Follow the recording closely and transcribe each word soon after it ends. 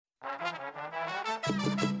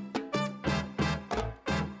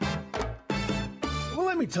Well,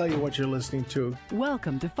 let me tell you what you're listening to.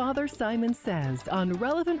 Welcome to Father Simon Says on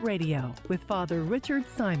Relevant Radio with Father Richard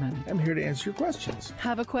Simon. I'm here to answer your questions.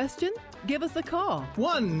 Have a question? Give us a call.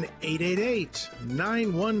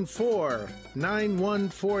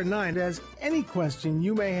 1-888-914-9149. As any question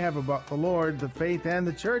you may have about the Lord, the faith, and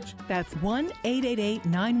the church. That's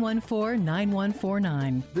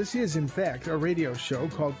 1-888-914-9149. This is, in fact, a radio show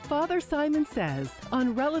called Father Simon Says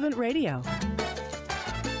on Relevant Radio.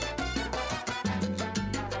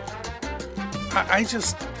 I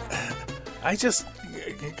just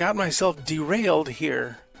got myself derailed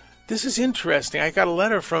here. This is interesting. I got a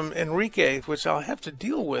letter from Enrique, which I'll have to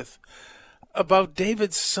deal with, about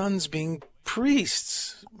David's sons being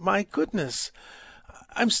priests. My goodness.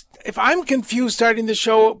 If I'm confused starting the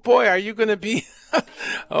show, boy, are you going to be...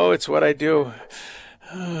 Oh, it's what I do.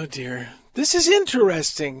 Oh, dear. This is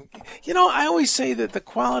interesting. You know, I always say that the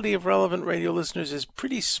quality of Relevant Radio listeners is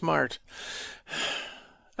pretty smart.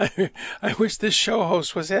 I wish this show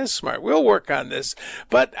host was as smart. We'll work on this.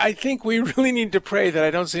 But I think we really need to pray that I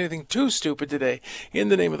don't say anything too stupid today. In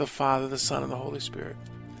the name of the Father, the Son, and the Holy Spirit.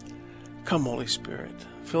 Come, Holy Spirit,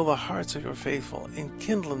 fill the hearts of your faithful, and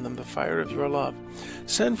kindle in them the fire of your love.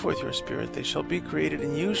 Send forth your Spirit, they shall be created,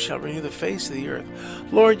 and you shall renew the face of the earth.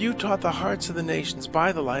 Lord, you taught the hearts of the nations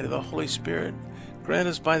by the light of the Holy Spirit. Grant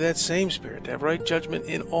us by that same Spirit to have right judgment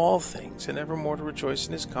in all things, and evermore to rejoice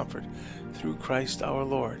in his comfort, through Christ our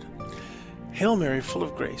Lord. Hail Mary, full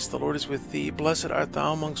of grace, the Lord is with thee. Blessed art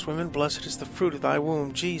thou amongst women, blessed is the fruit of thy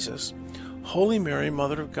womb, Jesus. Holy Mary,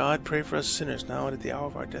 Mother of God, pray for us sinners, now and at the hour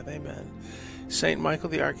of our death. Amen. Saint Michael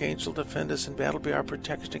the Archangel, defend us in battle, be our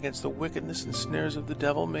protection against the wickedness and snares of the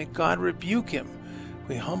devil. May God rebuke him,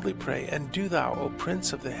 we humbly pray. And do thou, O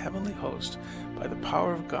Prince of the heavenly host, by the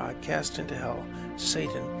power of God, cast into hell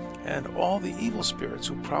Satan and all the evil spirits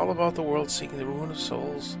who prowl about the world seeking the ruin of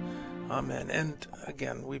souls. Amen. And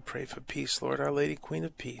again, we pray for peace. Lord, Our Lady, Queen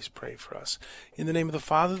of Peace, pray for us. In the name of the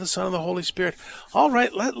Father, the Son, and the Holy Spirit. All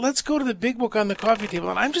right, let's go to the big book on the coffee table.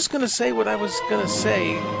 And I'm just going to say what I was going to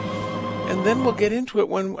say, and then we'll get into it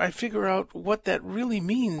when I figure out what that really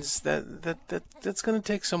means. That's going to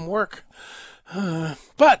take some work.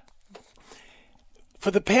 But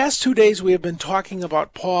for the past 2 days, we have been talking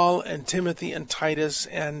about Paul and Timothy and Titus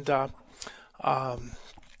and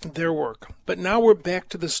their work. But now we're back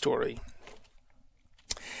to the story.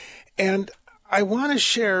 And I want to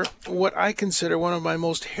share what I consider one of my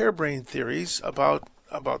most harebrained theories about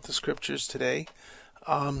the scriptures today.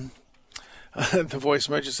 The voice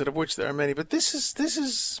merchant said, of which there are many, but this is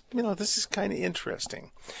kind of interesting.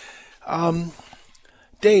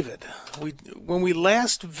 David, when we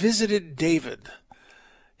last visited David,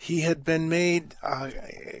 he had been made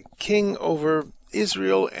king over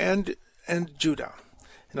Israel and Judah.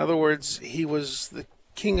 In other words, he was the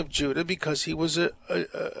king of Judah because he was a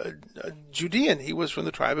Judean. He was from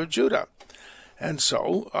the tribe of Judah. And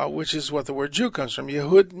so, which is what the word Jew comes from.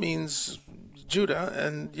 Yehud means Judah,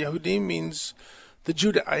 and Yehudim means the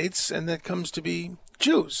Judahites, and that comes to be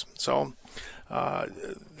Jews. So, I'm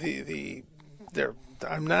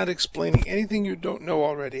not explaining anything you don't know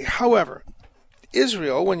already. However,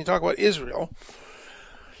 Israel, when you talk about Israel,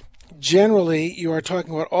 generally you are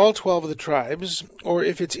talking about all 12 of the tribes, or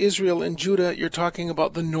if it's Israel and Judah, you're talking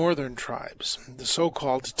about the northern tribes, the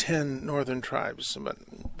so-called 10 northern tribes. But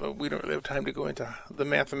we don't really have time to go into the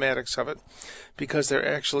mathematics of it, because they're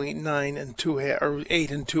actually 8 and 2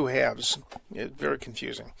 halves. It's very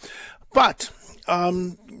confusing. But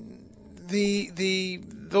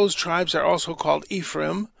those tribes are also called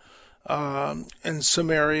Ephraim and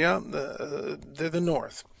Samaria. They're the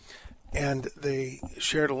north. And they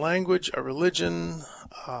shared a language, a religion,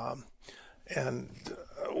 and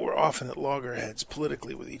were often at loggerheads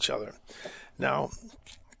politically with each other. Now,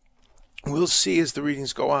 we'll see as the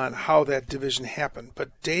readings go on how that division happened.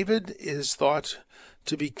 But David is thought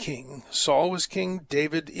to be king. Saul was king.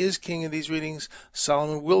 David is king in these readings.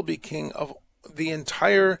 Solomon will be king of the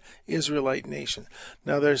entire Israelite nation.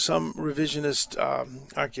 Now, there's some revisionist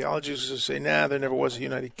archaeologists who say, there never was a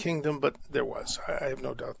united kingdom, but there was. I have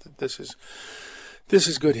no doubt that this is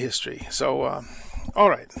good history. So, all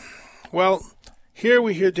right. Well, here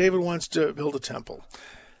we hear David wants to build a temple.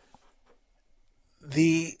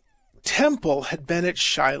 The temple had been at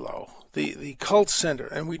Shiloh, the cult center,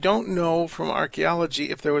 and we don't know from archaeology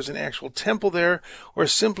if there was an actual temple there or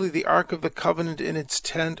simply the Ark of the Covenant in its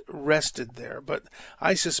tent rested there. But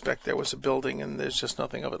I suspect there was a building and there's just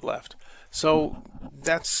nothing of it left. So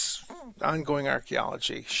that's ongoing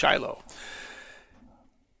archaeology. Shiloh.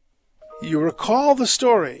 You recall the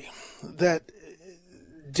story that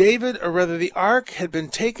David, or rather the ark, had been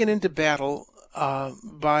taken into battle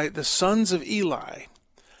by the sons of Eli,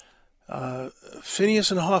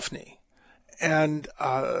 Phinehas and Hophni. And,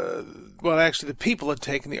 actually the people had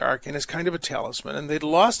taken the ark in as kind of a talisman, and they'd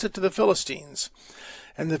lost it to the Philistines.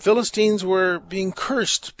 And the Philistines were being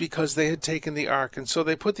cursed because they had taken the ark. And so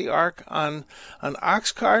they put the ark on an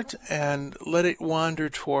ox cart and let it wander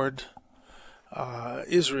toward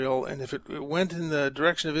Israel. And if it went in the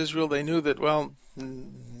direction of Israel, they knew that,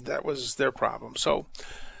 that was their problem. So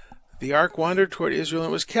the ark wandered toward Israel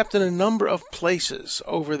and was kept in a number of places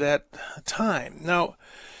over that time. Now,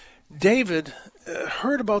 David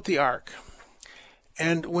heard about the ark,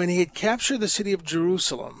 and when he had captured the city of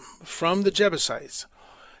Jerusalem from the Jebusites,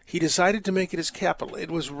 he decided to make it his capital. It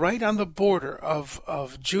was right on the border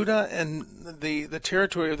of Judah and the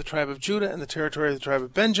territory of the tribe of Judah and the territory of the tribe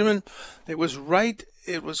of Benjamin. It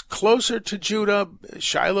was closer to Judah.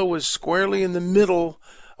 Shiloh was squarely in the middle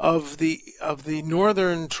of the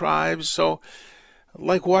northern tribes. So,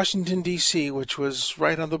 like Washington, D.C., which was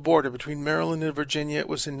right on the border between Maryland and Virginia, it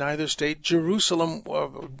was in neither state. Jerusalem,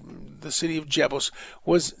 the city of Jebus,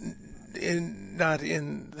 was not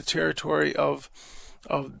in the territory of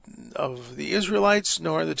the Israelites,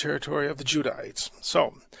 nor the territory of the Judahites.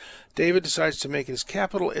 So, David decides to make it his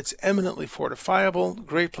capital. It's eminently fortifiable,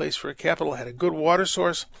 great place for a capital, had a good water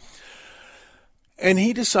source. And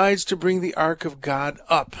he decides to bring the Ark of God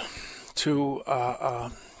up to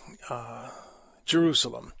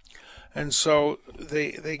Jerusalem. And so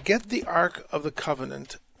they get the Ark of the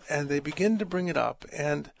Covenant, and they begin to bring it up.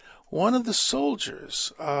 And one of the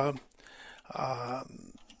soldiers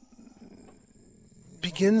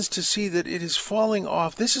begins to see that it is falling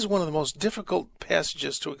off. This is one of the most difficult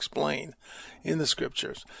passages to explain in the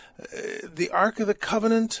Scriptures. The Ark of the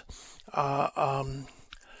Covenant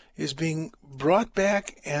is being brought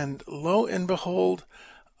back, and lo and behold,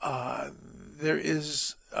 there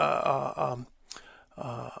is a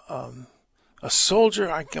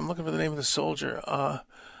soldier. I'm looking for the name of the soldier.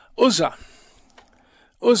 Uzzah,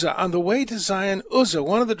 on the way to Zion, Uzzah,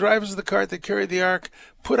 one of the drivers of the cart that carried the ark,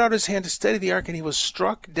 put out his hand to steady the ark, and he was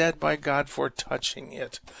struck dead by God for touching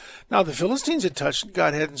it. Now, the Philistines had touched it.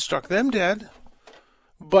 God hadn't struck them dead.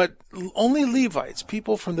 But only Levites,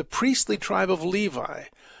 people from the priestly tribe of Levi,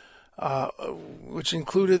 which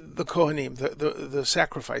included the Kohanim, the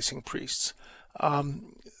sacrificing priests,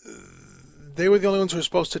 they were the only ones who were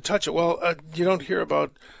supposed to touch it. Well, you don't hear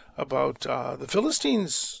about the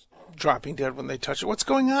Philistines dropping dead when they touch it. What's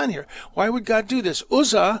going on here? Why would God do this?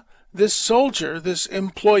 Uzzah, this soldier, this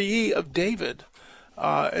employee of David,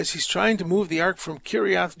 as he's trying to move the ark from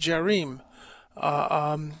Kiriath Jearim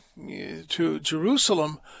to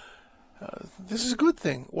Jerusalem, this is a good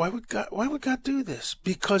thing. Why would God do this?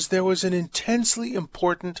 Because there was an intensely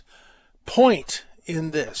important point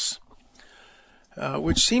in this,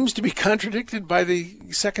 which seems to be contradicted by the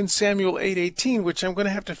 2 Samuel 8:18, which I'm going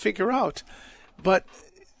to have to figure out. But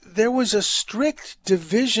there was a strict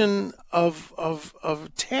division of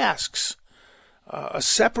tasks, a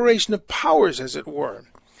separation of powers, as it were.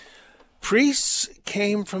 Priests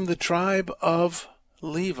came from the tribe of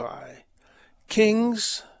Levi.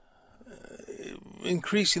 Kings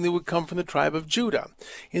increasingly would come from the tribe of Judah.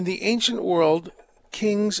 In the ancient world,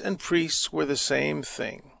 kings and priests were the same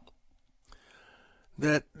thing.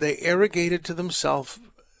 That they arrogated to themselves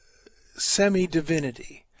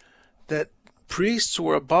semi-divinity. That priests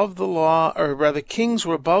were above the law, or rather kings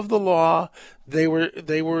were above the law. They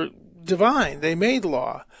were divine. They made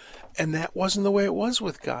law. And that wasn't the way it was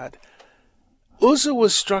with God. Uzzah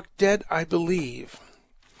was struck dead, I believe,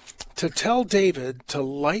 to tell David to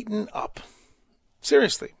lighten up.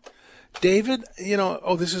 Seriously. David,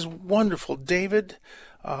 this is wonderful. David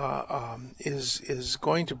is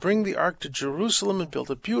going to bring the ark to Jerusalem and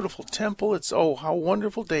build a beautiful temple. It's, how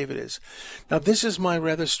wonderful David is. Now, this is my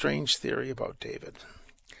rather strange theory about David.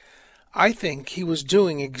 I think he was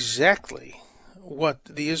doing exactly what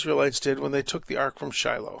the Israelites did when they took the ark from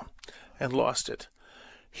Shiloh and lost it.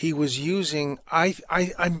 He was using,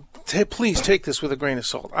 please take this with a grain of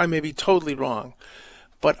salt. I may be totally wrong.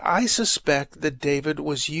 But I suspect that David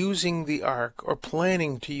was using the ark, or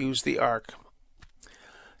planning to use the ark,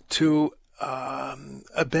 to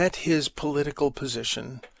abet his political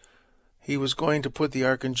position. He was going to put the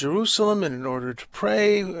ark in Jerusalem, and in order to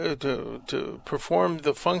pray, to perform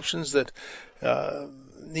the functions that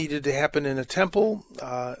needed to happen in a temple,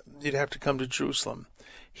 you'd have to come to Jerusalem.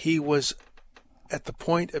 He was at the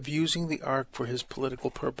point of using the ark for his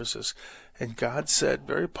political purposes. And God said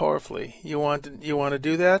very powerfully, you want to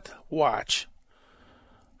do that? Watch.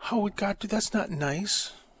 How would God do that? That's not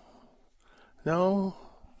nice. No,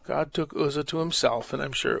 God took Uzzah to himself, and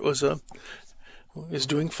I'm sure Uzzah is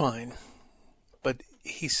doing fine. But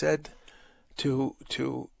he said to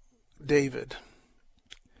David,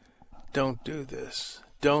 don't do this.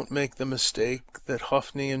 Don't make the mistake that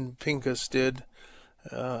Hophni and Pinchas did,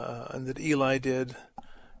 and that Eli did.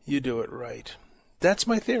 You do it right. That's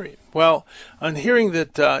my theory. Well, on hearing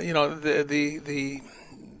that,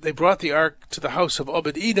 they brought the ark to the house of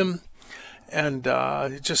Obed-Edom, and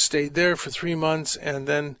it just stayed there for 3 months, and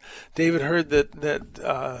then David heard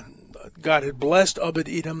that God had blessed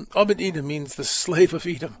Obed-Edom. Obed-Edom means the slave of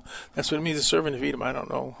Edom. That's what it means, the servant of Edom. I don't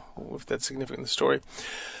know if that's significant in the story.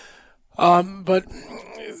 But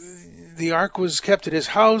the ark was kept at his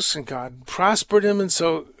house, and God prospered him, and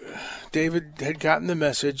so David had gotten the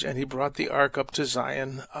message, and he brought the ark up to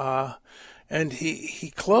Zion, and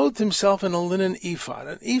he clothed himself in a linen ephod.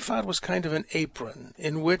 An ephod was kind of an apron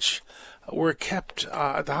in which were kept,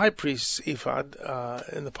 the high priest's ephod,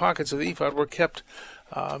 in the pockets of the ephod were kept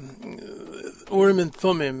Urim and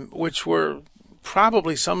Thummim, which were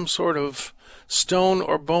probably some sort of stone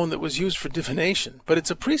or bone that was used for divination. But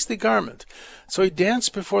it's a priestly garment. So he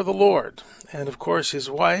danced before the Lord. And, of course, his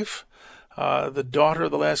wife, the daughter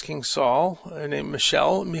of the last king Saul, named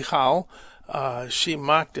Michal, she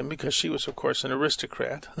mocked him because she was, of course, an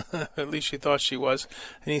aristocrat. At least she thought she was.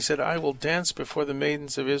 And he said, I will dance before the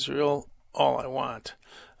maidens of Israel all I want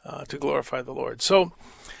to glorify the Lord. So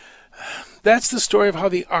that's the story of how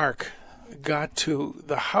the ark got to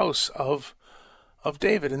the house of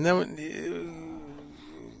David. And then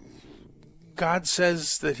God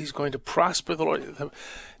says that he's going to prosper the Lord.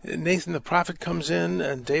 Nathan the prophet comes in,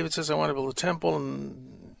 and David says, I want to build a temple,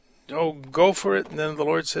 and go for it. And then the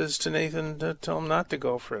Lord says to Nathan to tell him not to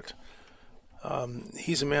go for it.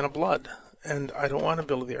 He's a man of blood, and I don't want to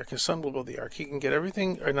build the ark. His son will build the ark. He can get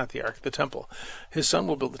everything, or not the ark, the temple. His son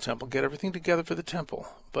will build the temple, get everything together for the temple,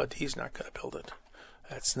 but he's not going to build it.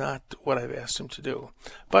 That's not what I've asked him to do.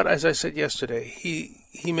 But as I said yesterday,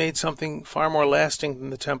 he made something far more lasting than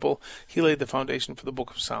the temple. He laid the foundation for the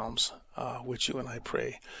book of Psalms, which you and I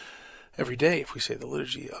pray every day if we say the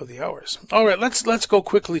Liturgy of the Hours. All right, let's go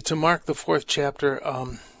quickly to Mark, the 4th chapter,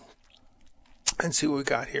 and see what we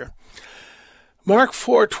got here. Mark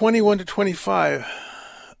 4:21-25.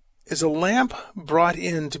 Is a lamp brought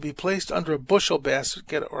in to be placed under a bushel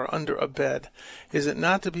basket or under a bed? Is it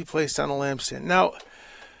not to be placed on a lampstand? Now,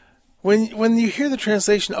 when you hear the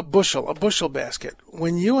translation a bushel basket,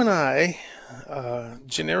 when you and I,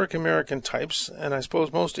 generic American types, and I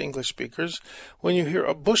suppose most English speakers, when you hear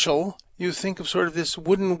a bushel, you think of sort of this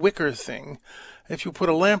wooden wicker thing. If you put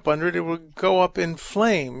a lamp under it, it would go up in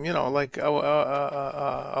flame, like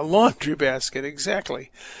a laundry basket, exactly.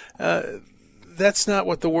 That's not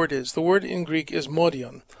what the word is. The word in Greek is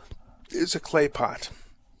modion. It's a clay pot.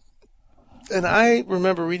 And I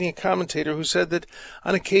remember reading a commentator who said that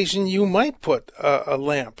on occasion you might put a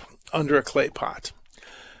lamp under a clay pot.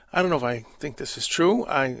 I don't know if I think this is true.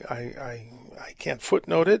 I can't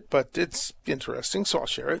footnote it, but it's interesting, so I'll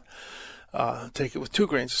share it. Take it with 2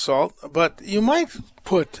 grains of salt. But you might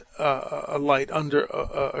put a light under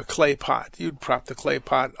a clay pot. You'd prop the clay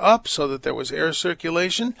pot up so that there was air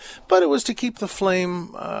circulation, but it was to keep the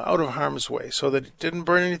flame out of harm's way so that it didn't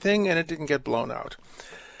burn anything and it didn't get blown out.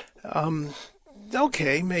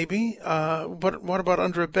 Okay, maybe, but what about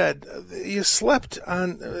under a bed? You slept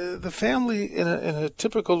on, the family in a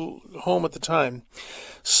typical home at the time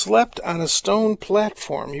slept on a stone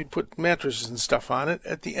platform. You'd put mattresses and stuff on it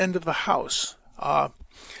at the end of the house.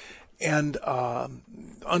 And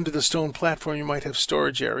under the stone platform you might have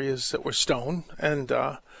storage areas that were stone, and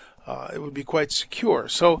it would be quite secure.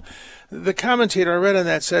 So the commentator I read on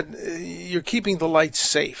that said, you're keeping the lights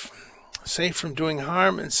safe from doing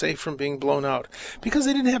harm and safe from being blown out, because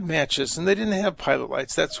they didn't have matches and they didn't have pilot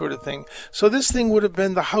lights, that sort of thing. So this thing would have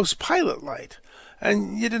been the house pilot light,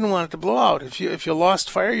 and you didn't want it to blow out. If you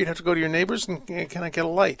lost fire, you'd have to go to your neighbors and, can I get a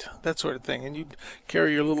light, that sort of thing. And you'd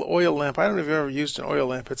carry your little oil lamp. I don't know if you've ever used an oil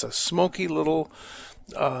lamp. It's a smoky little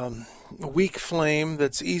weak flame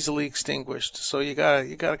that's easily extinguished. So you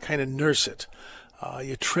gotta kind of nurse it.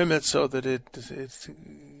 You trim it so that it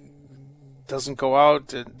doesn't go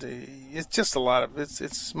out. It's just a lot of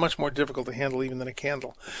it's much more difficult to handle even than a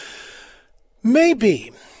candle.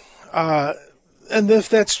 Maybe, and if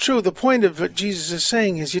that's true, the point of what Jesus is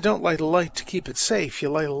saying is you don't light a light to keep it safe. You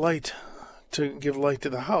light a light to give light to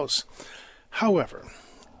the house. However,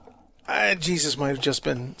 Jesus might have just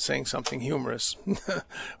been saying something humorous in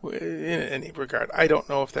any regard. I don't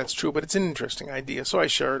know if that's true, but it's an interesting idea, so I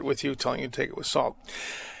share it with you, telling you to take it with salt.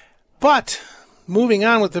 But moving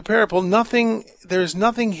on with the parable, there is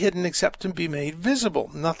nothing hidden except to be made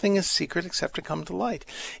visible. Nothing is secret except to come to light.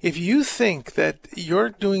 If you think that you're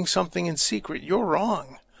doing something in secret, you're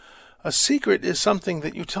wrong. A secret is something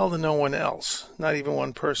that you tell to no one else, not even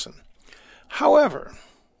one person. However,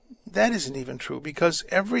 that isn't even true, because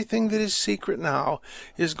everything that is secret now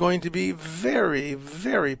is going to be very,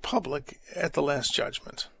 very public at the Last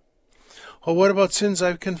Judgment. Well, what about sins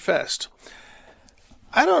I've confessed?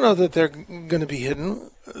 I don't know that they're going to be hidden.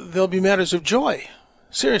 They'll be matters of joy.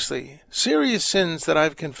 Seriously, serious sins that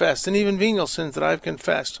I've confessed, and even venial sins that I've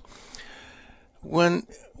confessed. When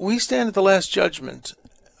we stand at the Last Judgment,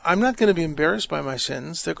 I'm not going to be embarrassed by my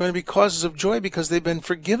sins. They're going to be causes of joy because they've been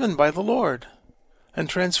forgiven by the Lord and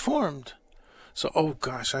transformed. So, oh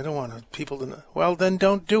gosh, I don't want people to know. Well, then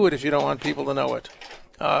don't do it if you don't want people to know it.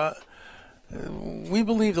 We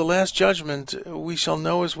believe the Last Judgment we shall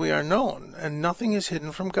know as we are known, and nothing is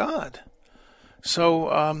hidden from God. So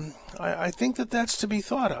I think that that's to be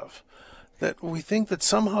thought of, that we think that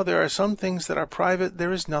somehow there are some things that are private.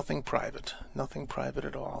 There is nothing private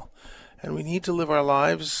at all. And we need to live our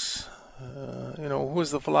lives. Who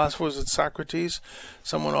was the philosopher? Was it Socrates?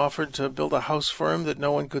 Someone offered to build a house for him that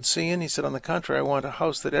no one could see in. He said, on the contrary, I want a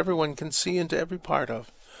house that everyone can see into every part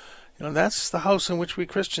of. That's the house in which we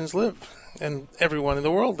Christians live, and everyone in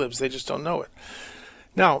the world lives. They just don't know it.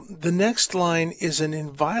 Now, the next line is an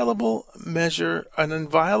inviolable measure, an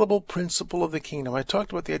inviolable principle of the kingdom. I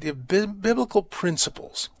talked about the idea of biblical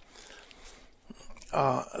principles.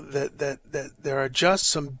 That there are just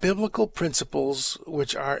some biblical principles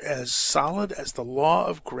which are as solid as the law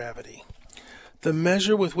of gravity. The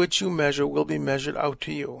measure with which you measure will be measured out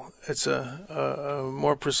to you. It's a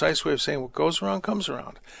more precise way of saying what goes around comes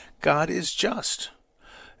around. God is just.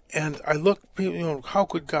 And I look, how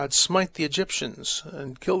could God smite the Egyptians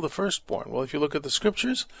and kill the firstborn? Well, if you look at the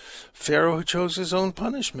scriptures, Pharaoh chose his own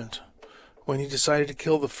punishment when he decided to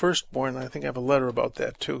kill the firstborn. I think I have a letter about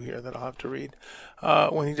that too here that I'll have to read.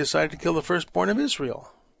 When he decided to kill the firstborn of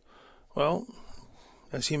Israel. Well,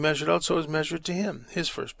 as he measured out, so is measured to him. His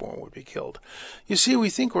firstborn would be killed. You see,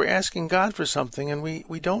 we think we're asking God for something, and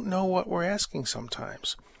we don't know what we're asking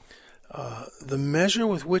sometimes. The measure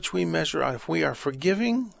with which we measure out, if we are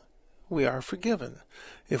forgiving, we are forgiven.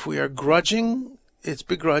 If we are grudging, it's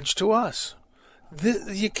begrudged to us.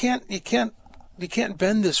 You can't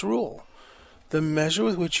bend this rule. The measure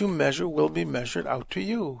with which you measure will be measured out to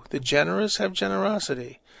you. The generous have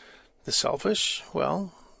generosity. The selfish,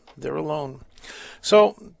 well, they're alone.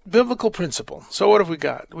 So, biblical principle. So what have we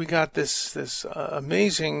got? We got this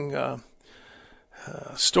amazing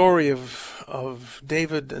story of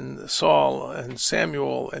David and Saul and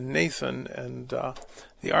Samuel and Nathan and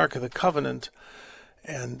the Ark of the Covenant,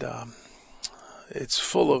 and it's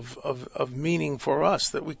full of meaning for us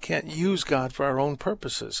that we can't use God for our own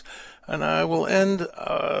purposes. And I will end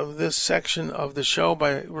this section of the show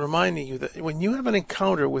by reminding you that when you have an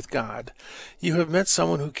encounter with God, you have met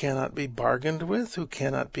someone who cannot be bargained with, who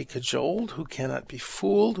cannot be cajoled, who cannot be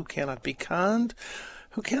fooled, who cannot be conned,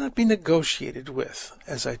 who cannot be negotiated with.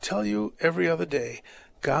 As I tell you every other day,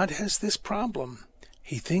 God has this problem.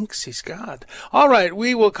 He thinks he's God. All right,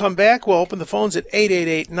 we will come back. We'll open the phones at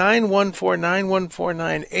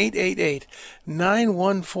 888-914-9149,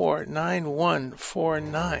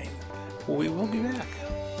 888-914-9149. We will be back.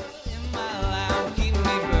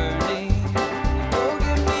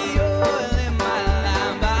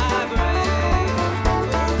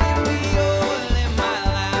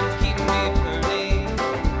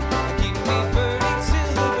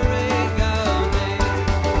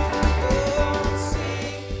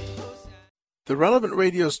 The Relevant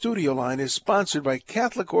Radio studio line is sponsored by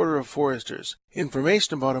Catholic Order of Foresters.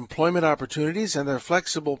 Information about employment opportunities and their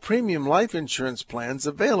flexible premium life insurance plans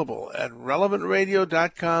available at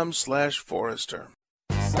relevantradio.com/forester.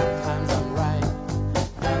 Sometimes I'm right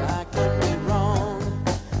and I can be wrong.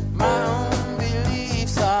 My own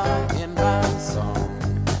beliefs are in my song.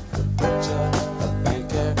 The butcher, the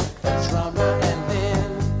banker, the drummer, and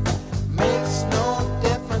then makes no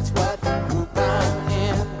difference what group I'm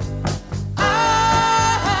in.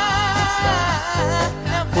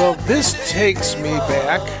 Well, this takes me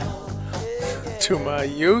back to my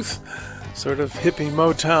youth, sort of hippie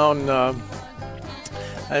Motown,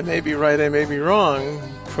 I may be right, I may be wrong,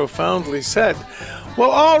 profoundly said. Well,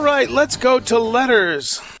 all right, let's go to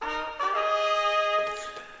letters.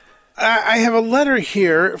 I have a letter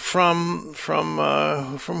here from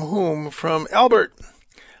whom? From Albert,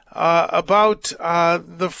 about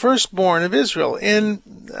the firstborn of Israel,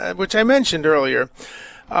 which I mentioned earlier.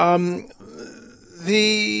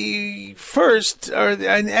 the first, or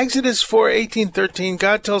in Exodus 4:18-13,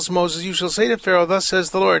 God tells Moses, "You shall say to Pharaoh, thus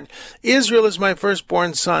says the Lord, Israel is my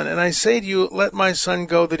firstborn son, and I say to you, let my son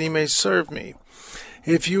go that he may serve me.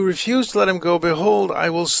 If you refuse to let him go, behold, I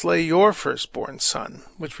will slay your firstborn son,"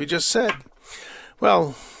 which we just said.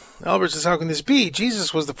 Well, Albert says, how can this be?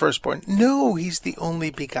 Jesus was the firstborn. No, he's the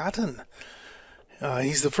only begotten.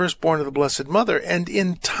 He's the firstborn of the Blessed Mother. And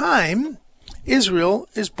in time, Israel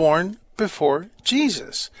is born before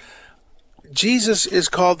Jesus. Jesus is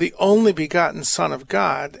called the only begotten Son of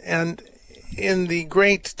God. And in the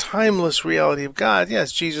great timeless reality of God,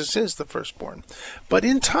 yes, Jesus is the firstborn. But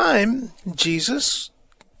in time, Jesus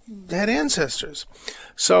had ancestors.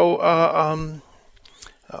 So,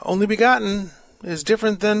 only begotten is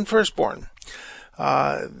different than firstborn.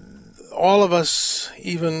 All of us,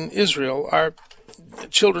 even Israel, are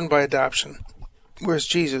children by adoption, whereas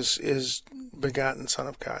Jesus is begotten Son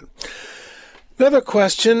of God. Another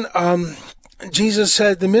question, Jesus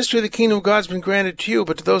said, the mystery of the kingdom of God has been granted to you,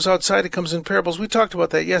 but to those outside it comes in parables. We talked about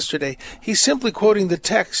that yesterday. He's simply quoting the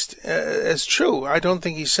text as true. I don't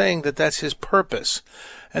think he's saying that that's his purpose.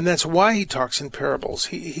 And that's why he talks in parables.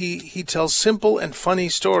 He tells simple and funny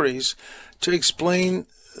stories to explain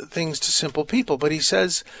things to simple people. But he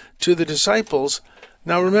says to the disciples,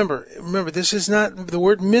 now remember, this is not, the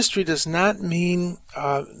word mystery does not mean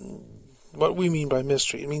what we mean by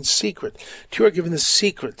mystery. It means secret. You are given the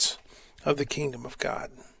secrets of the kingdom of God.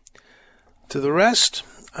 To the rest,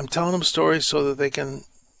 I'm telling them stories so that they can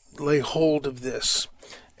lay hold of this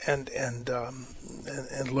and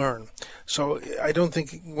learn. So I don't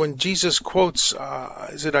think when Jesus quotes,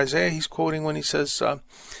 is it Isaiah he's quoting when he says,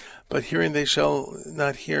 but hearing they shall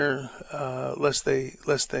not hear, lest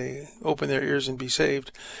they open their ears and be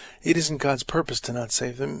saved. It isn't God's purpose to not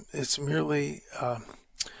save them. It's merely,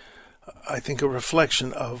 I think, a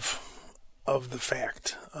reflection of the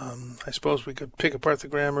fact. I suppose we could pick apart the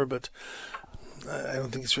grammar, but I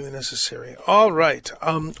don't think it's really necessary. All right.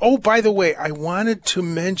 Oh, by the way, I wanted to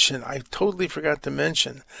mention, I totally forgot to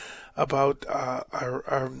mention about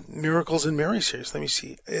our Miracles in Mary series. Let me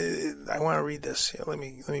see. I want to read this. Let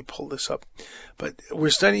me pull this up. But we're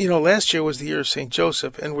starting, last year was the year of St.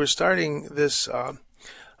 Joseph, and we're starting this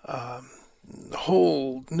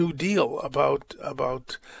whole new deal about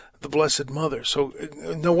the Blessed Mother. So,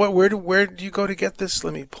 where do you go to get this?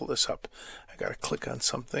 Let me pull this up. I got to click on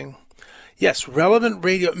something. Yes, Relevant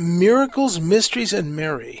Radio, Miracles, Mysteries, and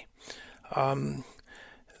Mary. I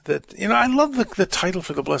love the title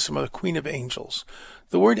for the Blessed Mother, Queen of Angels.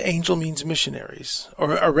 The word angel means missionaries,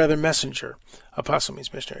 or rather messenger. Apostle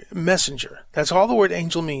means missionary. Messenger. That's all the word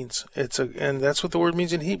angel means. And that's what the word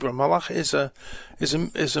means in Hebrew. Malach is a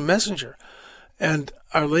messenger. And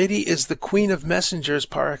Our Lady is the Queen of Messengers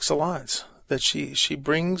par excellence. That she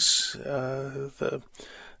brings the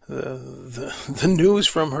news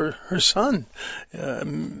from her son.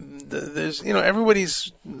 There's everybody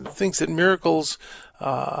thinks that miracles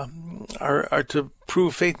are to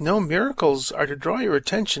prove faith. No, miracles are to draw your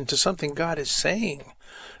attention to something God is saying.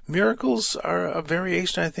 Miracles are a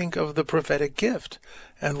variation, I think, of the prophetic gift.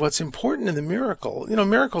 And what's important in the miracle,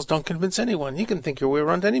 miracles don't convince anyone. You can think your way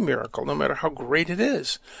around any miracle, no matter how great it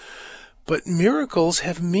is. But miracles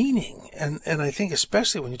have meaning, and I think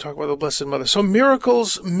especially when you talk about the Blessed Mother. So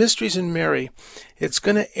Miracles, Mysteries, and Mary, it's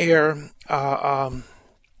going to air, or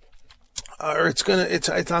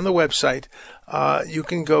it's on the website. You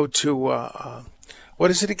can go to,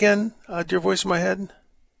 what is it again, dear voice in my head?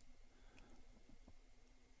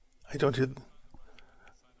 I don't hear.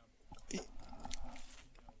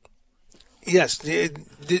 Yes, did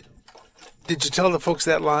you tell the folks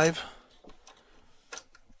that live?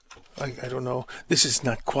 I don't know. This is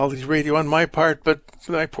not quality radio on my part, but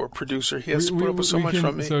my poor producer, he has to put up with so much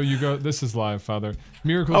from me. So you go, this is live, Father.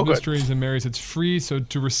 Miracles, Mysteries, and Marys. It's free, so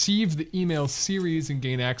to receive the email series and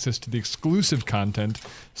gain access to the exclusive content,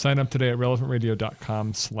 sign up today at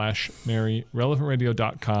relevantradio.com/Mary,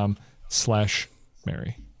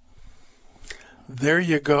 relevantradio.com/Mary. There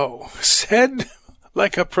you go. Said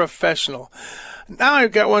like a professional. Now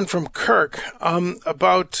I've got one from Kirk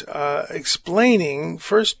about explaining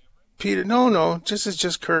First Peter. No, this is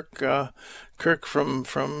just Kirk. Kirk from.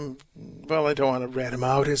 Well, I don't want to rat him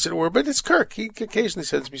out, as it were, but it's Kirk. He occasionally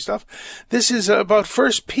sends me stuff. This is about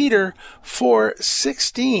 1 Peter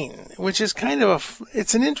 4:16, which is kind of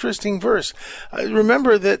it's an interesting verse.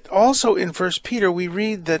 Remember that also in 1 Peter we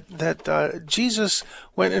read that Jesus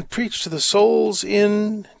went and preached to the souls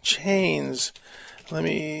in chains. Let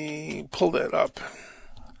me pull that up.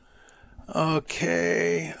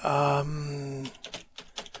 Okay.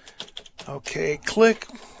 Okay. Click.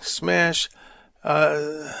 Smash.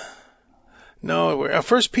 No,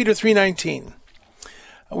 1 Peter 3:19.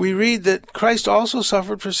 We read that Christ also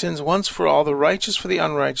suffered for sins once for all, the righteous for the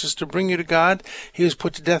unrighteous, to bring you to God. He was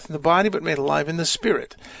put to death in the body, but made alive in the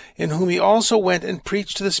spirit, in whom he also went and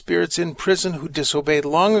preached to the spirits in prison who disobeyed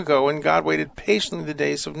long ago, and God waited patiently the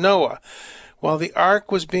days of Noah, while the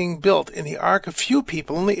ark was being built. In the ark, a few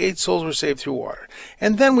people, only 8 souls were saved through water.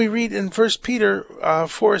 And then we read in 1 Peter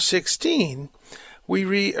 4:16, we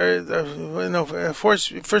read,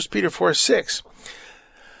 1 Peter 4:6,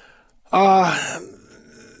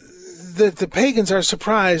 that the pagans are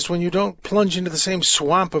surprised when you don't plunge into the same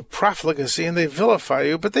swamp of profligacy, and they vilify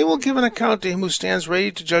you, but they will give an account to him who stands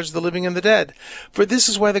ready to judge the living and the dead. For this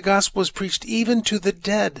is why the gospel is preached even to the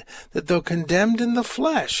dead, that though condemned in the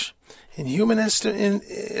flesh, in human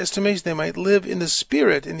estimation, they might live in the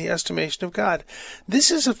spirit, in the estimation of God.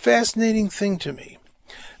 This is a fascinating thing to me,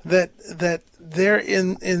 that there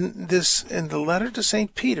in the letter to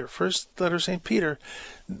St. Peter, first letter of St. Peter,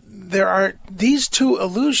 there are these two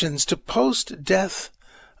allusions to post-death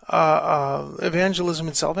evangelism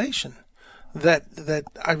and salvation. That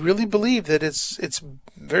I really believe that it's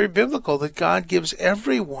very biblical that God gives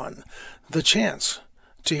everyone the chance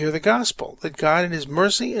to hear the gospel. That God, in His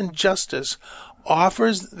mercy and justice,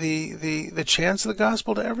 offers the chance of the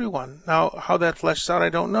gospel to everyone. Now, how that fleshes out, I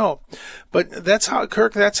don't know, but that's how,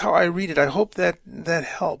 Kirk, that's how I read it. I hope that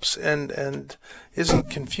helps and isn't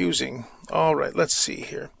confusing. All right, let's see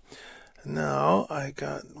here. Now I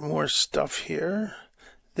got more stuff here.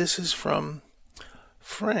 This is from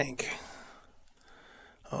Frank.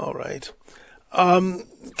 All right.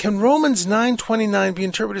 Can Romans 9:29 be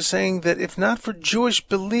interpreted as saying that if not for Jewish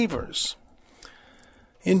believers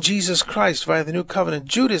in Jesus Christ via the new covenant,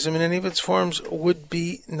 Judaism in any of its forms would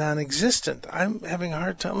be non-existent? I'm having a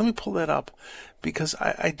hard time. Let me pull that up, because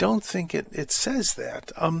I don't think it says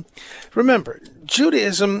that. Remember,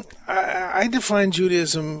 Judaism, I define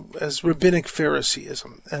Judaism as rabbinic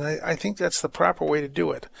Phariseeism, and I think that's the proper way to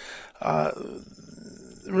do it.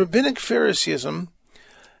 Rabbinic Phariseeism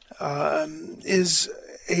is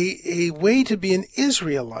a way to be an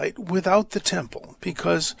Israelite without the temple,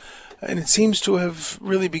 and it seems to have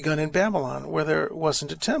really begun in Babylon, where there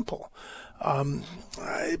wasn't a temple.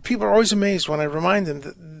 People are always amazed when I remind them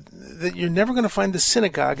that you're never going to find the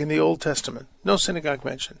synagogue in the Old Testament. No synagogue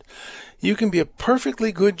mentioned. You can be a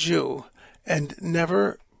perfectly good Jew and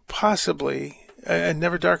never darken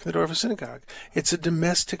the door of a synagogue. It's a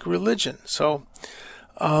domestic religion. So,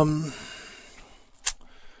 that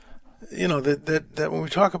when we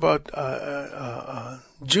talk about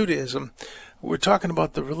Judaism, we're talking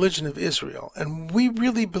about the religion of Israel, and we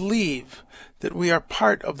really believe that we are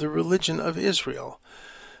part of the religion of Israel.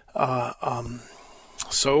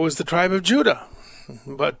 So is the tribe of Judah,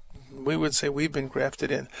 but we would say we've been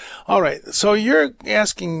grafted in. All right, so you're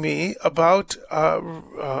asking me about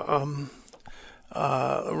Romans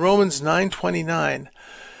 9:29.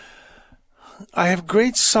 I have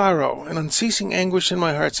great sorrow and unceasing anguish in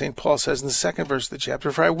my heart, St. Paul says in the 2nd verse of the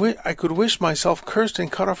chapter, for I could wish myself cursed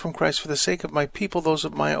and cut off from Christ for the sake of my people, those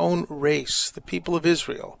of my own race, the people of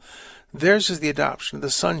Israel. Theirs is the adoption,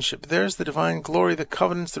 the sonship. Theirs the divine glory, the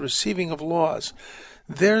covenants, the receiving of laws.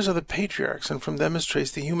 Theirs are the patriarchs, and from them is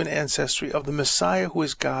traced the human ancestry of the Messiah, who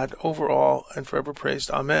is God over all and forever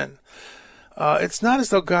praised. Amen. It's not as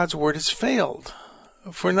though God's word has failed.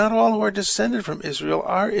 For not all who are descended from Israel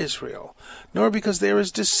are Israel, nor because they are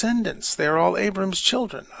his descendants. They are all Abraham's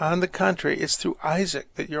children. On the contrary, it's through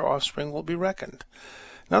Isaac that your offspring will be reckoned.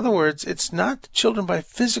 In other words, it's not children by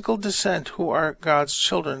physical descent who are God's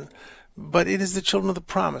children, but it is the children of the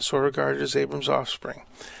promise who are regarded as Abraham's offspring.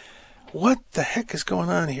 What the heck is going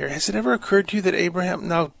on here? Has it ever occurred to you that Abraham...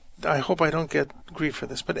 Now, I hope I don't get grief for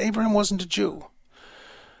this, but Abraham wasn't a Jew.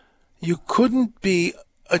 You couldn't be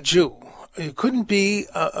a Jew. You couldn't be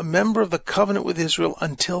a member of the covenant with Israel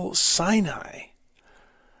until Sinai.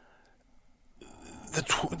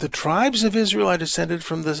 The tribes of Israel are descended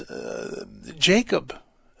from Jacob.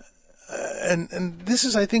 And this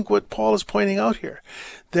is, I think, what Paul is pointing out here.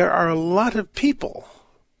 There are a lot of people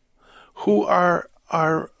who are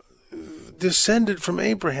descended from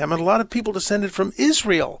Abraham, and a lot of people descended from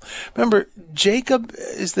Israel. Remember, Jacob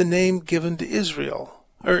is the name given to Israel,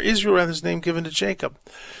 or Israel rather is the name given to Jacob.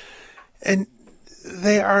 And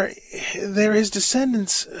they're his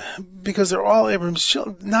descendants because they're all Abraham's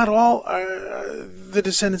children. Not all the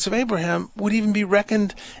descendants of Abraham would even be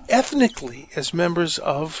reckoned ethnically as members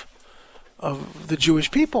of the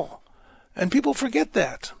Jewish people. And people forget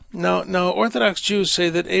that. Now, Orthodox Jews say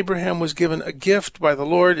that Abraham was given a gift by the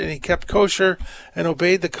Lord, and he kept kosher and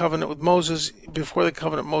obeyed the covenant with Moses before the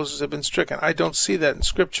covenant of Moses had been stricken. I don't see that in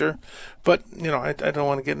Scripture, but I don't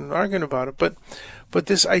want to get into an argument about it. But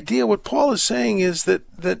this idea, what Paul is saying is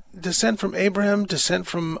that descent from Abraham, descent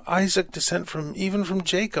from Isaac, descent from even from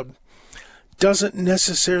Jacob, doesn't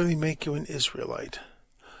necessarily make you an Israelite.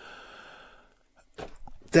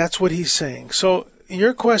 That's what he's saying. So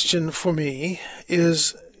your question for me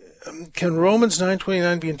is, can Romans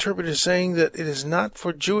 9:29 be interpreted as saying that it is not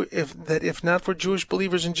for if not for Jewish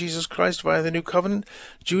believers in Jesus Christ via the new covenant,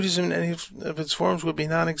 Judaism in any of its forms would be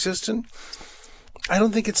non-existent? I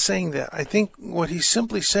don't think it's saying that. I think what he's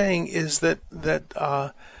simply saying is that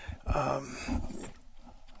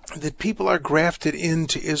people are grafted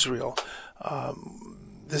into Israel.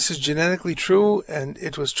 This is genetically true, and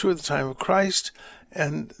it was true at the time of Christ.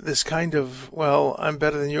 And this kind of, well, I'm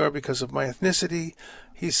better than you are because of my ethnicity,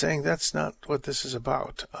 he's saying that's not what this is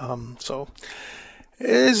about. So it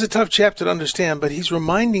is a tough chapter to understand, but he's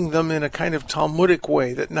reminding them in a kind of Talmudic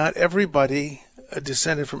way that not everybody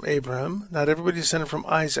descended from Abraham, not everybody descended from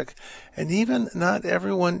Isaac, and even not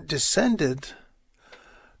everyone descended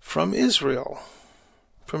from Israel,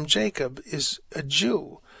 from Jacob, is a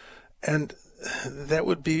Jew. And that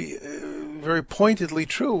would be very pointedly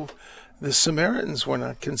true. The Samaritans were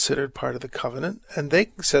not considered part of the covenant, and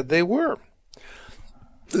they said they were.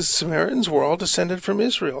 The Samaritans were all descended from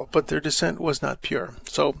Israel, but their descent was not pure.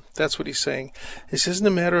 So that's what he's saying. This isn't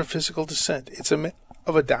a matter of physical descent. It's a matter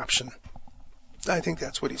of adoption. I think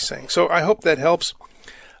that's what he's saying. So I hope that helps.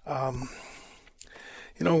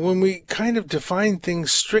 When we kind of define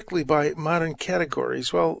things strictly by modern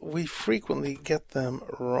categories, well, we frequently get them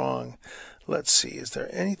wrong. Let's see. Is there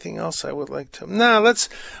anything else I would like to? We've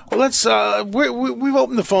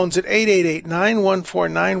opened the phones at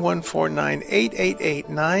 888-914-9149,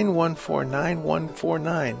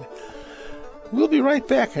 888-914-9149. We'll be right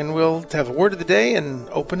back, and we'll have a word of the day and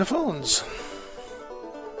open the phones.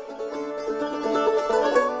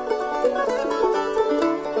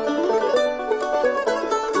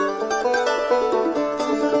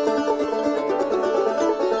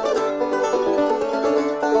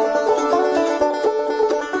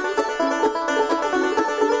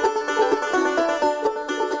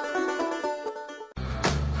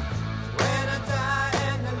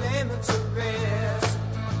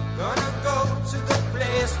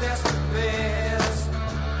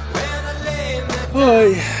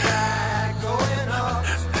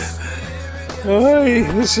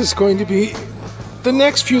 This is going to be, the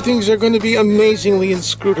next few things are going to be amazingly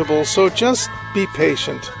inscrutable, so just be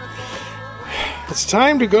patient. It's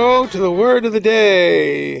time to go to the word of the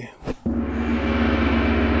day.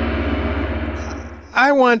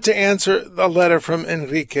 I want to answer a letter from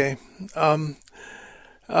Enrique. 2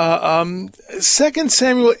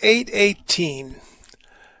 Samuel 8:18.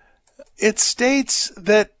 It states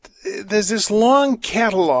that there's this long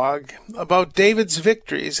catalog about David's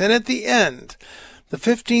victories, and at the end, the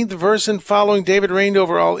 15th verse and following, David reigned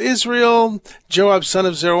over all Israel. Joab, son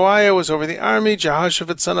of Zeruiah, was over the army.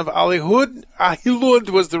 Jehoshaphat, son of Ahilud,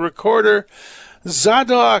 was the recorder.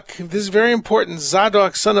 Zadok, this is very important,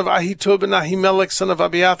 Zadok, son of Ahitub, and Ahimelech, son of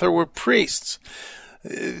Abiathar, were priests.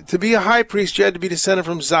 To be a high priest, you had to be descended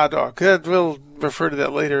from Zadok. We'll refer to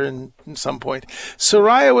that later in some point.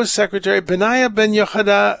 Sariah was secretary. Benaiah ben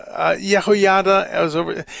Yehoiada was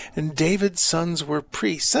over, and David's sons were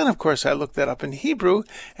priests. And of course, I looked that up in Hebrew,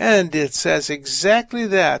 and it says exactly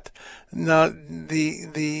that. Now,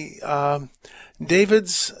 the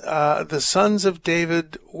sons of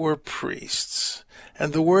David were priests.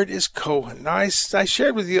 And the word is Kohen. Now, I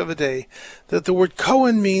shared with you the other day that the word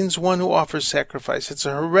Kohen means one who offers sacrifice. It's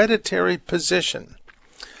a hereditary position.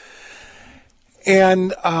 And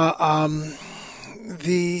the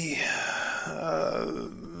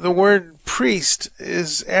word priest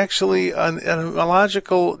is actually an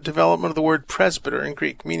etymological development of the word presbyter in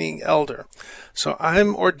Greek, meaning elder. So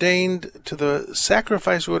I'm ordained to the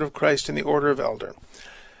sacrifice wood of Christ in the order of elder.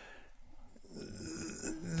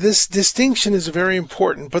 This distinction is very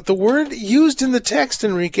important, but the word used in the text,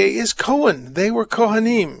 Enrique, is Kohen. They were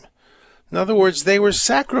Kohanim. In other words, they were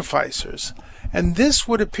sacrificers. And this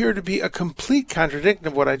would appear to be a complete contradiction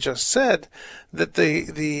of what I just said, that the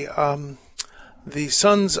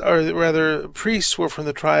sons, or rather priests, were from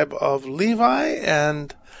the tribe of Levi,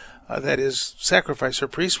 and that is, sacrificer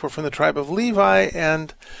priests were from the tribe of Levi,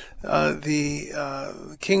 and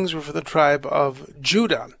the kings were from the tribe of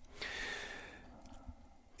Judah.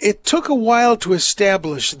 It took a while to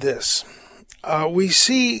establish this. We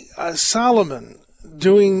see Solomon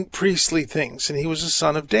doing priestly things, and he was a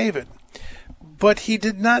son of David. but he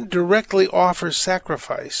did not directly offer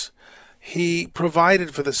sacrifice. He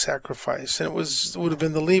provided for the sacrifice, and would have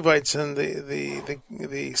been the Levites and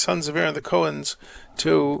the sons of Aaron, the Cohens,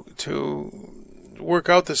 to work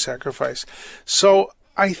out the sacrifice. So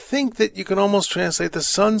I think that you can almost translate the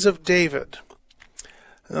sons of David.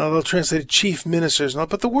 Now, they'll translate chief ministers,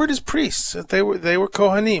 but the word is priests. They were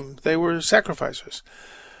Kohanim. They were sacrificers.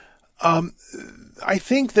 I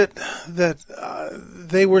think that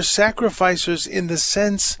they were sacrificers in the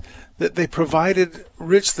sense that they provided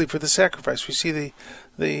richly for the sacrifice. We see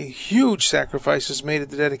the huge sacrifices made at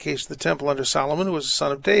the dedication of the temple under Solomon, who was the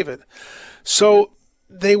son of David. So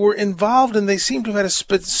they were involved, and they seem to have had a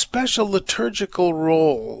special liturgical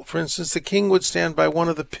role. For instance, the king would stand by one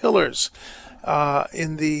of the pillars at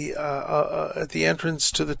the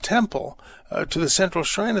entrance to the temple, to the central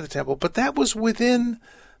shrine of the temple. But that was within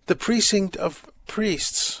the precinct of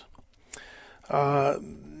priests.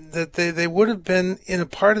 That they would have been in a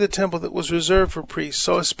part of the temple that was reserved for priests.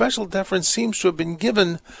 So a special deference seems to have been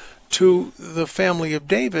given to the family of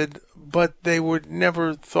David, but they were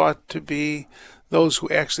never thought to be those who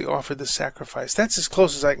actually offered the sacrifice. That's as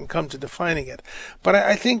close as I can come to defining it. But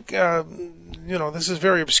I think, this is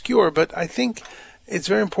very obscure, but I think it's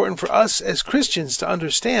very important for us as Christians to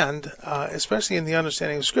understand, especially in the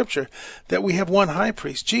understanding of Scripture, that we have one high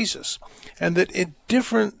priest, Jesus, and that in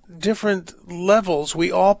different levels we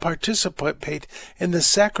all participate in the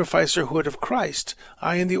sacrificerhood of Christ.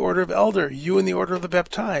 I in the order of elder, you in the order of the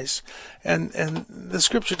baptized, and the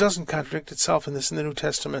Scripture doesn't contradict itself in the New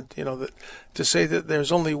Testament. That to say that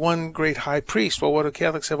there's only one great high priest. Well, what do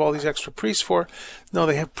Catholics have all these extra priests for? No,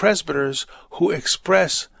 they have presbyters who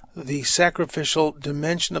express the sacrificial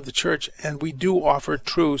dimension of the church, and we do offer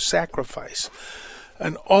true sacrifice.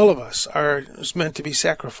 And all of us are meant to be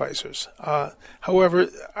sacrificers. However,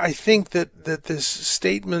 I think that this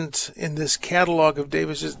statement in this catalog of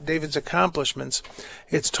David's accomplishments,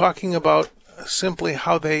 it's talking about simply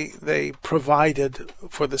how they provided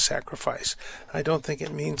for the sacrifice. I don't think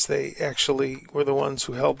it means they actually were the ones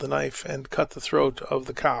who held the knife and cut the throat of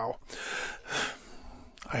the cow.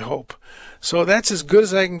 I hope. So that's as good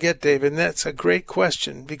as I can get, David, and that's a great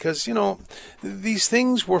question because, these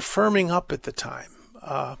things were firming up at the time.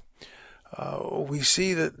 We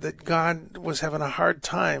see that God was having a hard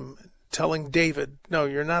time telling David, no,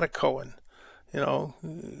 you're not a Cohen.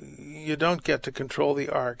 You don't get to control the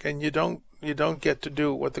ark, and you don't get to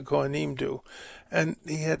do what the Kohanim do. And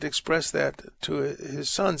he had to express that to his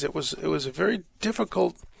sons. It was a very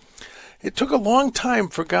difficult. It took a long time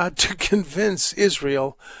for God to convince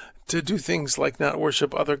Israel to do things like not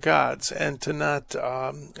worship other gods and to not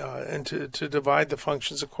and to divide the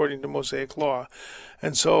functions according to Mosaic law.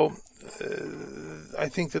 And so I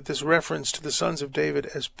think that this reference to the sons of David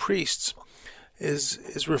as priests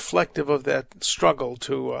is reflective of that struggle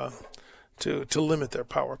to limit their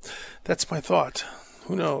power. That's my thought.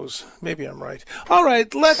 Who knows? Maybe I'm right. All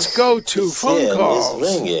right, let's go to phone calls.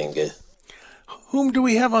 Is ringing. Whom do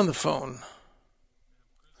we have on the phone?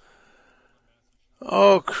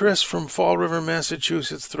 Oh, Chris from Fall River,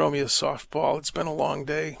 Massachusetts. Throw me a softball. It's been a long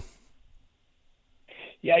day.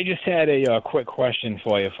 Yeah, I just had a quick question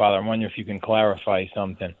for you, Father. I'm wondering if you can clarify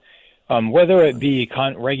something. Whether it be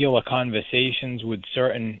regular conversations with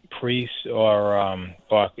certain priests or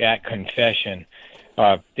at confession,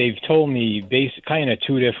 they've told me kind of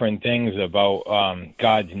two different things about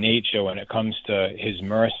God's nature when it comes to his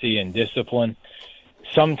mercy and discipline.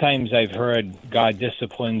 Sometimes I've heard God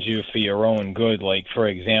disciplines you for your own good. Like, for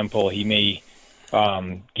example, he may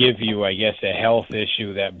give you, I guess, a health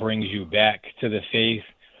issue that brings you back to the faith.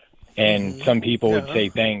 And some people would say,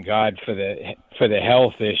 thank God for the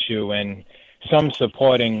health issue. And some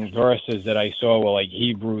supporting verses that I saw were like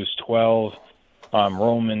Hebrews 12,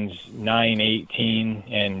 Romans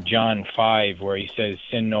 9:18, and John 5, where he says,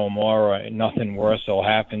 sin no more or nothing worse will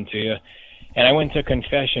happen to you. And I went to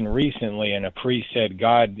confession recently, and a priest said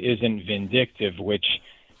God isn't vindictive, which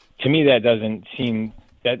to me that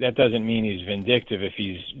doesn't mean he's vindictive if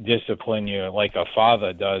he's disciplining you like a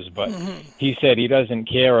father does. But he said he doesn't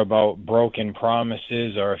care about broken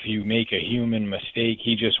promises or if you make a human mistake.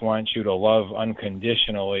 He just wants you to love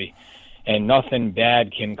unconditionally, and nothing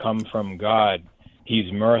bad can come from God.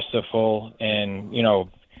 He's merciful and,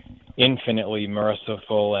 infinitely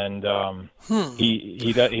merciful, and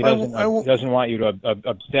he doesn't want you to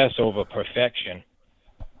obsess over perfection.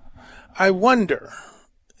 I wonder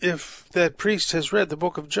if that priest has read the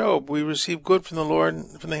book of Job. We receive good from the Lord,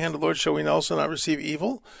 from the hand of the Lord shall we also not receive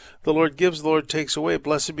evil. The Lord gives, the Lord takes away.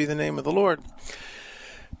 Blessed be the name of the Lord.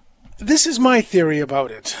 This is my theory about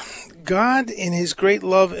it. God, in his great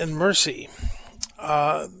love and mercy,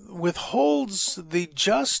 withholds the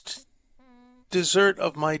just desert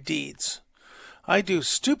of my deeds. I do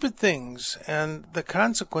stupid things, and the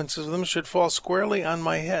consequences of them should fall squarely on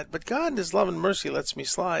my head. But God, in His love and mercy, lets me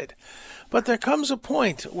slide. But there comes a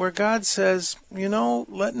point where God says,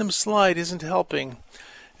 letting them slide isn't helping,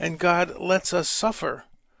 and God lets us suffer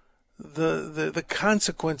the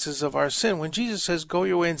consequences of our sin. When Jesus says, go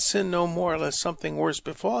your way and sin no more, lest something worse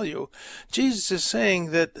befall you, Jesus is saying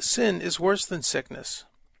that sin is worse than sickness.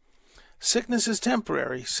 Sickness is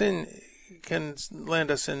temporary. Sin can land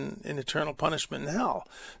us in eternal punishment in hell.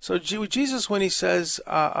 So Jesus, when He says,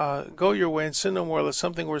 go your way and sin no more, lest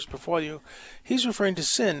something worse befall you, He's referring to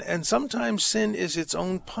sin. And sometimes sin is its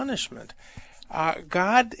own punishment.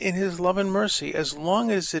 God, in His love and mercy, as long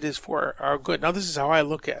as it is for our good. Now, this is how I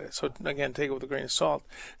look at it. So, again, take it with a grain of salt.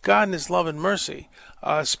 God, in His love and mercy,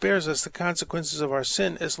 spares us the consequences of our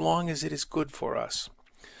sin as long as it is good for us.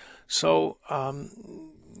 So,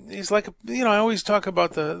 He's like, I always talk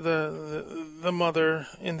about the mother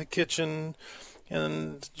in the kitchen,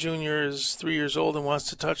 and Junior is 3 years old and wants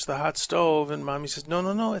to touch the hot stove, and Mommy says,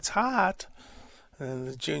 no, it's hot. And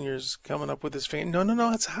the Junior's coming up with his finger,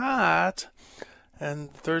 no, it's hot. And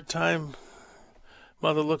the third time,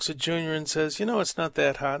 Mother looks at Junior and says, it's not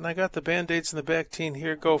that hot, and I got the Band-Aids in the back teen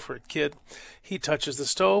here, go for it, kid. He touches the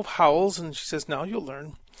stove, howls, and she says, now you'll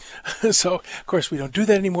learn. So, of course, we don't do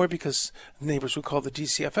that anymore because neighbors would call the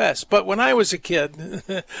DCFS. But when I was a kid,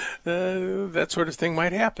 that sort of thing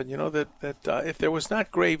might happen, that if there was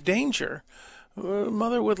not grave danger,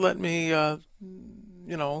 Mother would let me, told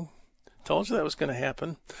you that was going to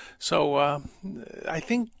happen. So I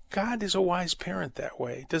think God is a wise parent that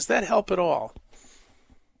way. Does that help at all?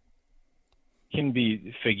 Can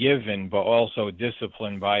be forgiven, but also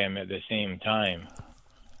disciplined by Him at the same time.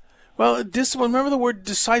 Well, discipline. Remember, the word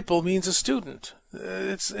disciple means a student.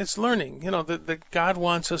 It's learning. That God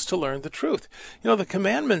wants us to learn the truth. The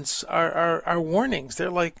commandments are warnings. They're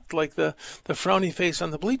like the frowny face on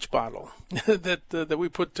the bleach bottle that we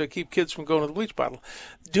put to keep kids from going to the bleach bottle.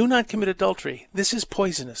 Do not commit adultery. This is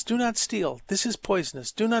poisonous. Do not steal. This is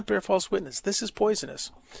poisonous. Do not bear false witness. This is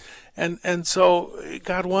poisonous. And so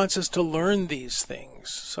God wants us to learn these things.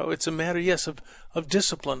 So it's a matter, yes, of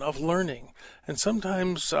discipline, of learning. And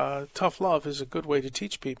sometimes tough love is a good way to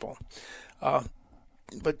teach people.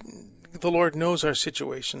 But the Lord knows our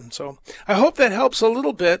situation. So I hope that helps a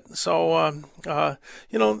little bit. So,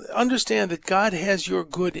 understand that God has your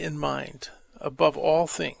good in mind above all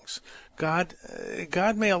things. God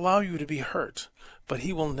may allow you to be hurt, but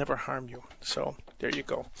He will never harm you. So there you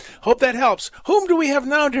go. Hope that helps. Whom do we have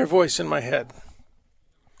now, dear voice in my head?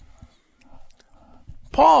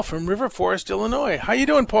 Paul from River Forest, Illinois. How you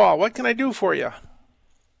doing, Paul? What can I do for you?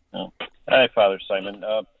 Oh. Hi, Father Simon.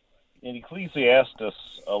 In Ecclesiastes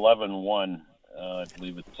 11:1, I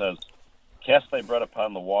believe it says, "Cast thy bread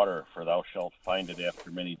upon the water, for thou shalt find it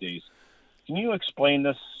after many days." Can you explain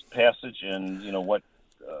this passage and what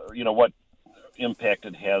impact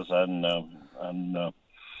it has on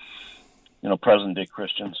present day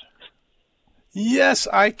Christians? Yes,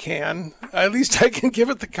 I can. At least I can give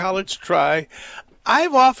it the college try.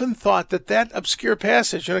 I've often thought that obscure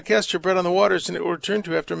passage, cast your bread on the waters and it will return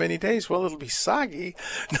to you after many days. Well, it'll be soggy.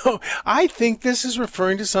 No, I think this is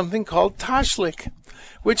referring to something called tashlik,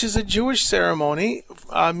 which is a Jewish ceremony,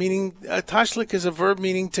 meaning, tashlik is a verb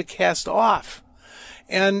meaning to cast off.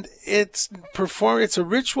 And it's a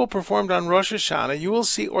ritual performed on Rosh Hashanah. You will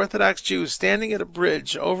see Orthodox Jews standing at a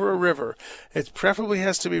bridge over a river. It preferably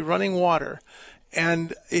has to be running water.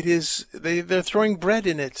 And they're throwing bread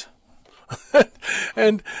in it.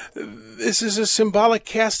 And this is a symbolic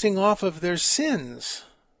casting off of their sins.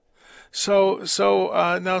 So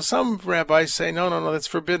now some rabbis say no, that's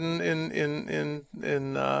forbidden in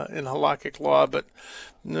halakhic law, but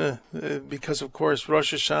because of course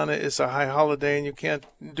Rosh Hashanah is a high holiday and you can't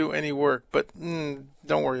do any work. But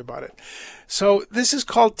don't worry about it. So this is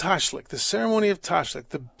called tashlik, the ceremony of tashlik.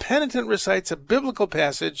 The penitent recites a biblical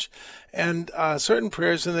passage and certain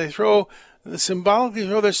prayers, and they symbolically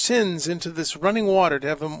throw their sins into this running water to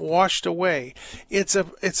have them washed away. In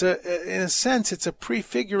a sense, it's a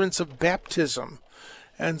prefigurance of baptism.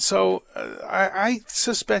 And so I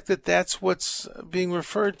suspect that that's what's being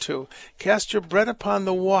referred to. Cast your bread upon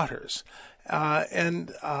the waters.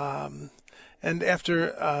 And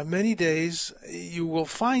after many days, you will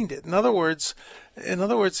find it. In other words,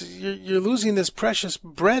 you're losing this precious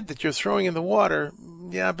bread that you're throwing in the water.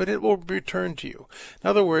 Yeah, but it will return to you. In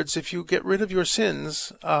other words, if you get rid of your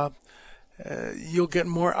sins, you'll get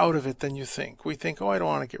more out of it than you think. We think, I don't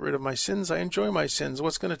want to get rid of my sins. I enjoy my sins.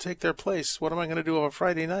 What's going to take their place? What am I going to do on a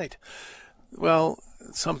Friday night? Well,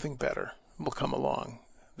 something better will come along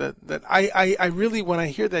that I really, when I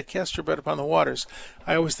hear that cast your bread upon the waters,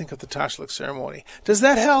 I always think of the Tashlich ceremony. Does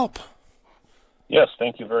that help? Yes,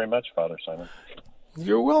 thank you very much, Father Simon.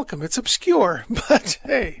 You're welcome. It's obscure, but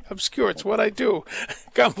hey, obscure. It's what I do.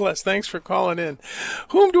 God bless. Thanks for calling in.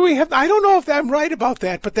 Whom do we have? I don't know if I'm right about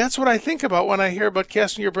that, but that's what I think about when I hear about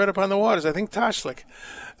casting your bread upon the waters. I think Tashlich.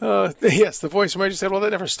 Yes, the voice in my head said, well,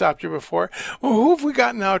 that never stopped you before. Well, who have we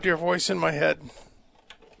got now, dear voice in my head?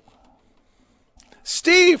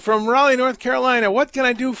 Steve from Raleigh, North Carolina. What can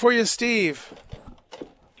I do for you, Steve?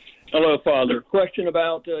 Hello, Father. Question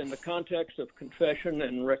about in the context of confession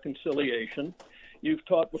and reconciliation. You've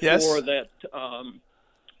taught before that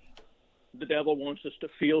the devil wants us to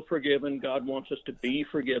feel forgiven. God wants us to be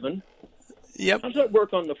forgiven. Yep. How does that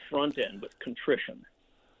work on the front end with contrition?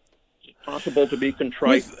 Is it possible to be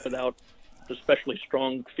contrite without especially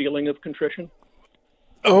strong feeling of contrition?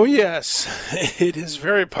 Oh, yes. It is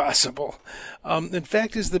very possible. In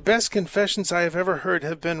fact, the best confessions I have ever heard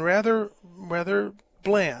have been rather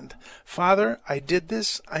bland. Father, I did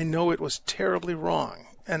this. I know it was terribly wrong,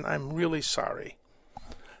 and I'm really sorry.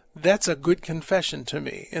 That's a good confession to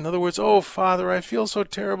me. In other words, oh, Father, I feel so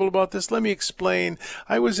terrible about this. Let me explain.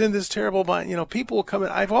 I was in this terrible bind. People will come in.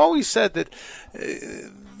 I've always said that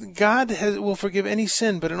God will forgive any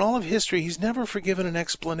sin, but in all of history, he's never forgiven an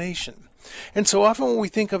explanation. And so often when we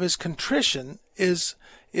think of his contrition is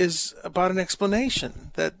about an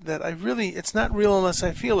explanation that it's not real unless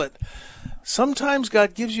I feel it. Sometimes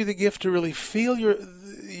God gives you the gift to really feel your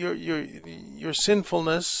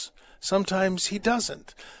sinfulness. Sometimes he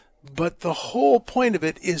doesn't. But the whole point of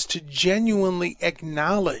it is to genuinely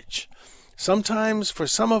acknowledge. Sometimes, for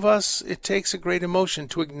some of us, it takes a great emotion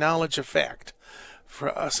to acknowledge a fact.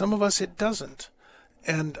 For some of us, it doesn't.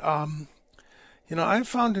 And, I've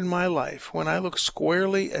found in my life, when I look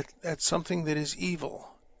squarely at something that is evil,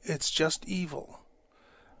 it's just evil.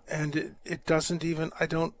 And it doesn't even, I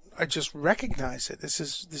just recognize it. This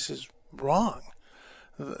is wrong.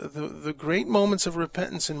 The great moments of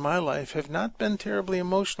repentance in my life have not been terribly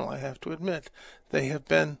emotional, I have to admit. They have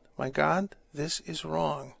been, my God, this is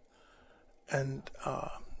wrong. And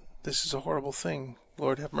this is a horrible thing.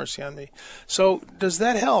 Lord, have mercy on me. So, does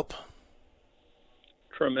that help?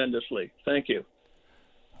 Tremendously. Thank you.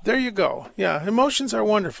 There you go. Yeah, emotions are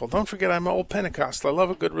wonderful. Don't forget, I'm an old Pentecostal. I love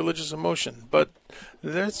a good religious emotion, but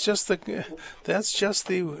that's just the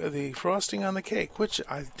frosting on the cake, which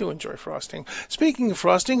I do enjoy frosting. Speaking of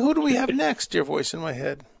frosting, who do we have next, dear voice in my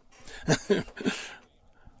head?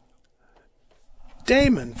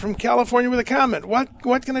 Damon from California with a comment.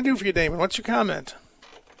 What can I do for you, Damon? What's your comment?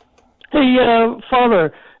 Hey,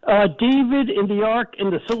 Father, David in the ark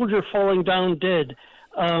and the soldier falling down dead.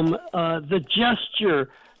 The gesture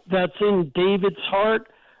that's in David's heart,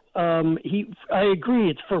 I agree,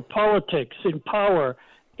 it's for politics and power,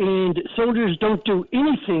 and soldiers don't do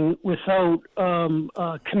anything without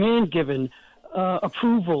command given,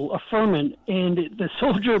 approval, affirmation, and the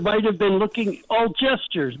soldier might have been looking, all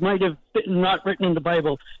gestures might have been not written in the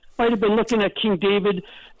Bible, might have been looking at King David.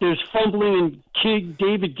 There's fumbling, and King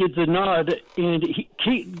David gives a nod, and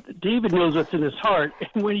David knows what's in his heart.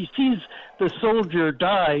 And when he sees the soldier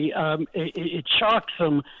die, it shocks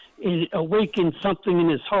him. It awakens something in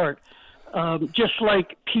his heart. Just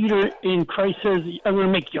like Peter in Christ says, I'm going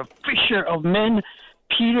to make you a fisher of men.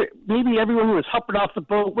 Peter, maybe everyone was hopping off the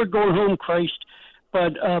boat. We're going home, Christ.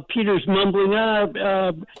 But Peter's mumbling,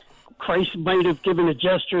 Christ might have given a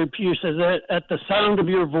gesture, and Peter says, at the sound of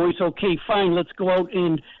your voice, okay, fine, let's go out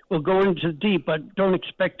and we'll go into the deep, but don't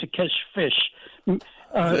expect to catch fish.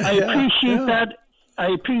 I appreciate that. I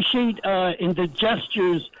appreciate in the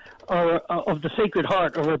gestures of the Sacred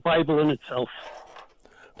Heart of the Bible in itself.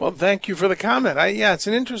 Well, thank you for the comment. It's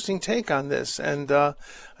an interesting take on this, and I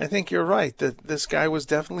think you're right that this guy was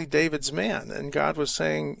definitely David's man, and God was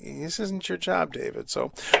saying, this isn't your job, David.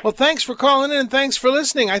 So, well, thanks for calling in, and thanks for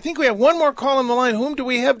listening. I think we have one more call on the line. Whom do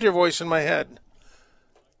we have, dear voice in my head?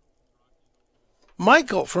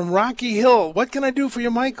 Michael from Rocky Hill. What can I do for you,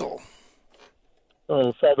 Michael?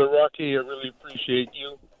 Oh, Father Rocky, I really appreciate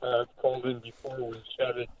you. Called in before we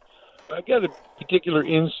chatted. I got a particular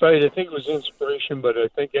insight. I think it was inspiration, but I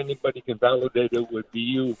think anybody can validate it would be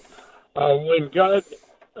you. When God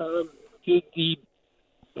did the,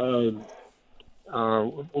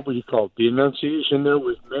 what would you call it, the Annunciation there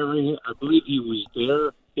with Mary, I believe he was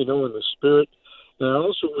there, in the Spirit. And I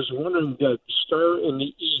also was wondering that star in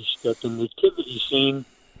the east, that the nativity scene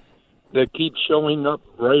that keeps showing up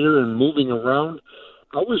brighter and moving around,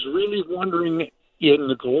 I was really wondering, in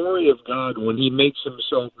the glory of God, when he makes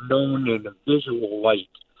himself known in a visual light,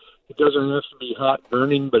 it doesn't have to be hot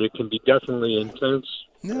burning, but it can be definitely intense,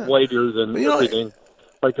 whiter than everything.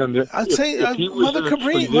 Like on the, I'd say if he was Mother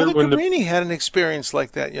actually Cabrini. there Mother when the Cabrini had an experience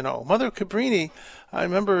like that. Mother Cabrini. I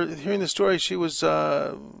remember hearing the story. She was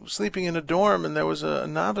sleeping in a dorm, and there was a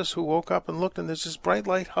novice who woke up and looked, and there's this bright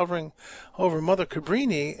light hovering over Mother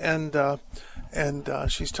Cabrini, and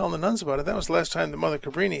she's telling the nuns about it. That was the last time that Mother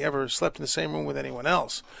Cabrini ever slept in the same room with anyone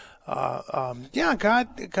else. God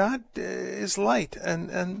is light,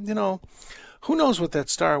 and who knows what that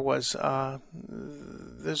star was?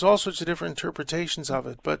 There's all sorts of different interpretations of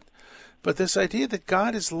it, but this idea that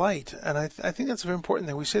God is light, and I think that's a very important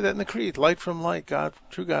thing. We say that in the Creed: light from light, God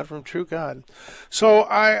from true God. So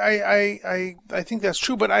I think that's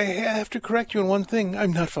true. But I have to correct you in one thing.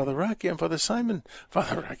 I'm not Father Rocky. I'm Father Simon.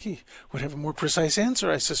 Father Rocky would have a more precise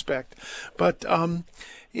answer, I suspect. But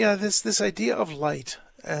this idea of light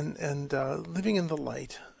and living in the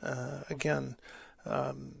light again.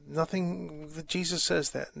 Nothing that Jesus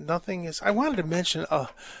says that nothing is. I wanted to mention. I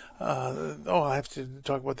have to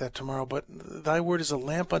talk about that tomorrow. But Thy word is a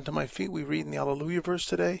lamp unto my feet. We read in the Alleluia verse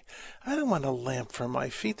today. I don't want a lamp for my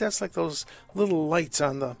feet. That's like those little lights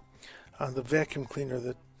on the vacuum cleaner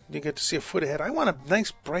that you get to see a foot ahead. I want a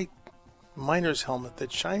nice bright miner's helmet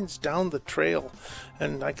that shines down the trail,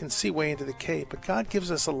 and I can see way into the cave. But God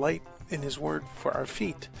gives us a light in His word for our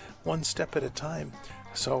feet, one step at a time.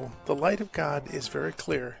 So the light of God is very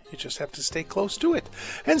clear. You just have to stay close to it.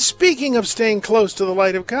 And speaking of staying close to the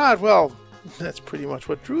light of God, well, that's pretty much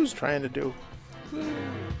what Drew's trying to do.